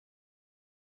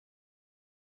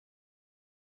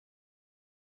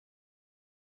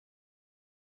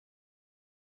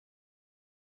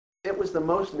It was the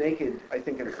most naked, I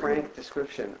think, and frank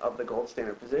description of the gold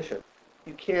standard position.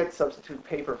 You can't substitute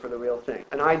paper for the real thing.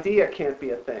 An idea can't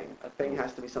be a thing. A thing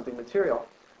has to be something material.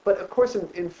 But of course,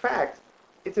 in fact,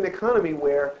 it's an economy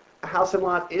where a house and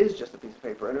lot is just a piece of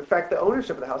paper. And in fact, the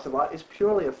ownership of the house and lot is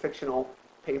purely a fictional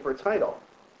paper title.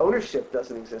 Ownership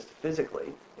doesn't exist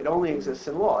physically. It only exists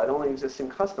in law. It only exists in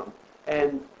custom.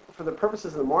 And for the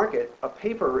purposes of the market, a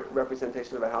paper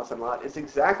representation of a house and lot is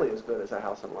exactly as good as a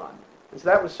house and lot. And so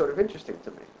that was sort of interesting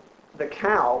to me. The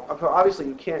cow, obviously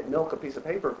you can't milk a piece of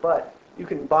paper, but you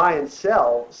can buy and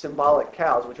sell symbolic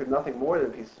cows, which are nothing more than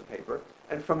pieces of paper.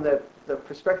 And from the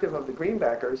perspective of the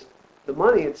greenbackers, the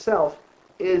money itself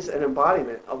is an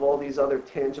embodiment of all these other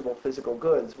tangible physical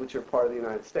goods, which are part of the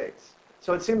United States.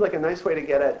 So it seemed like a nice way to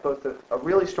get at both a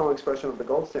really strong expression of the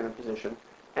gold standard position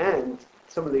and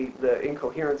some of the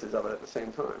incoherences of it at the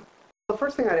same time. The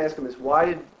first thing I'd ask him is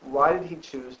why did he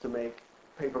choose to make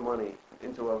paper money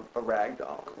into a rag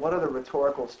doll? What are the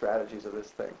rhetorical strategies of this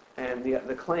thing? And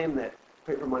the claim that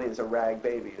paper money is a rag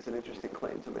baby is an interesting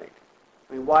claim to make.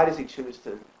 I mean, why does he choose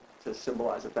to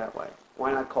symbolize it that way?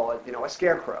 Why not call it, a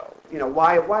scarecrow?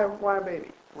 Why a baby?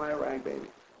 Why a rag baby?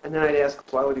 And then I'd ask,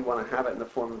 why would he want to have it in the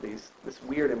form of this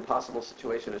weird, impossible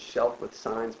situation, a shelf with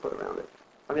signs put around it?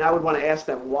 I mean, I would want to ask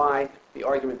them why the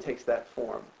argument takes that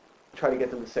form. Try to get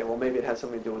them to say, well, maybe it has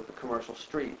something to do with the commercial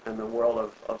street and the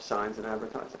world of signs and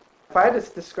advertising. If I had to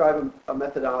describe a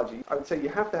methodology, I would say you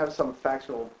have to have some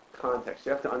factual context.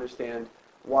 You have to understand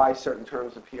why certain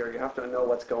terms appear. You have to know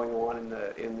what's going on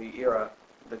in the era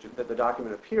that the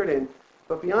document appeared in.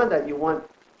 But beyond that, you want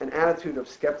an attitude of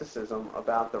skepticism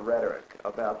about the rhetoric,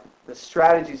 about the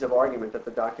strategies of argument that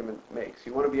the document makes.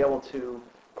 You want to be able to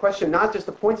question not just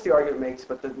the points the argument makes,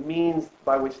 but the means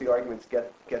by which the argument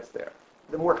gets there.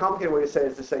 The more complicated way to say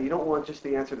it is to say you don't want just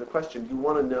the answer to the question. You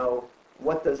want to know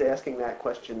what does asking that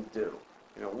question do?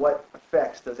 What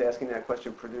effects does asking that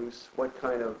question produce? What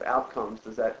kind of outcomes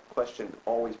does that question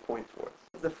always point towards?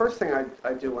 The first thing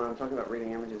I do when I'm talking about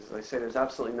reading images is I say there's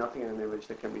absolutely nothing in an image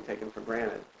that can be taken for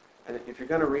granted. And if you're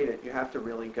going to read it, you have to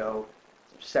really go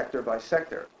sector by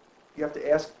sector. You have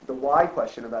to ask the why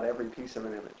question about every piece of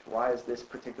an image. Why is this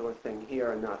particular thing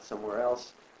here and not somewhere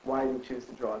else? Why do you choose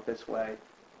to draw it this way?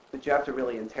 But you have to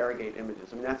really interrogate images.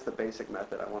 I mean, that's the basic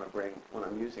method I want to bring when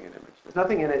I'm using an image. There's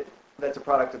nothing in it that's a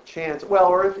product of chance. Well,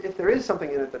 or if there is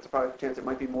something in it that's a product of chance, it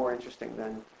might be more interesting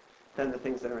than the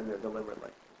things that are in there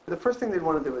deliberately. The first thing they'd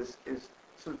want to do is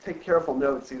sort of take careful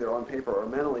notes, either on paper or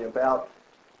mentally, about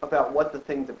what the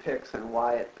thing depicts and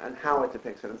why it and how it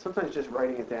depicts it. And sometimes just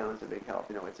writing it down is a big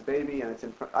help. It's a baby, and it's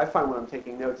in front. I find when I'm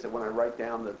taking notes that when I write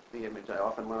down the image, I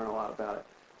often learn a lot about it.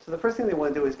 So the first thing they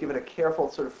want to do is give it a careful,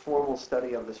 sort of formal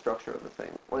study of the structure of the thing.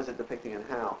 What is it depicting and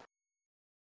how?